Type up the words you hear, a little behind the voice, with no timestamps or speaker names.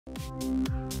Hi,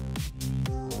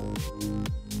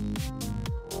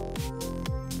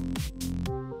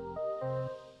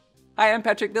 I'm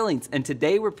Patrick Billings, and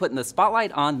today we're putting the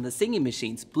spotlight on the Singing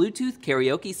Machine's Bluetooth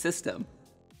karaoke system.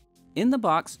 In the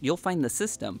box, you'll find the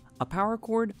system, a power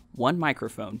cord, one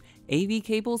microphone, AV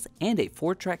cables, and a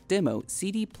 4-track demo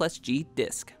CD+G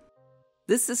disc.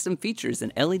 This system features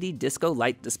an LED disco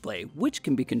light display, which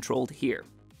can be controlled here.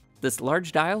 This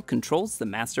large dial controls the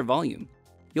master volume.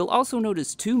 You'll also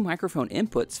notice 2 microphone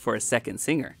inputs for a second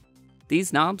singer.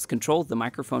 These knobs control the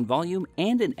microphone volume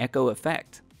and an echo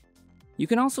effect. You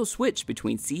can also switch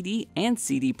between CD and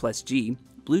CD+G,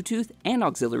 Bluetooth, and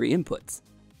auxiliary inputs.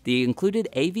 The included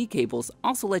AV cables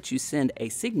also let you send a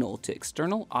signal to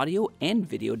external audio and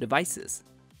video devices.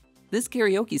 This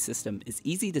karaoke system is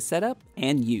easy to set up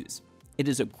and use. It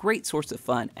is a great source of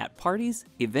fun at parties,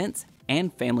 events,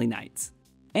 and family nights.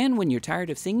 And when you're tired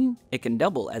of singing, it can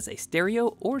double as a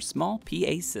stereo or small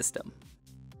PA system.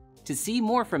 To see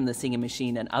more from the Singing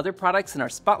Machine and other products in our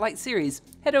Spotlight series,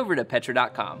 head over to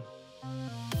Petra.com.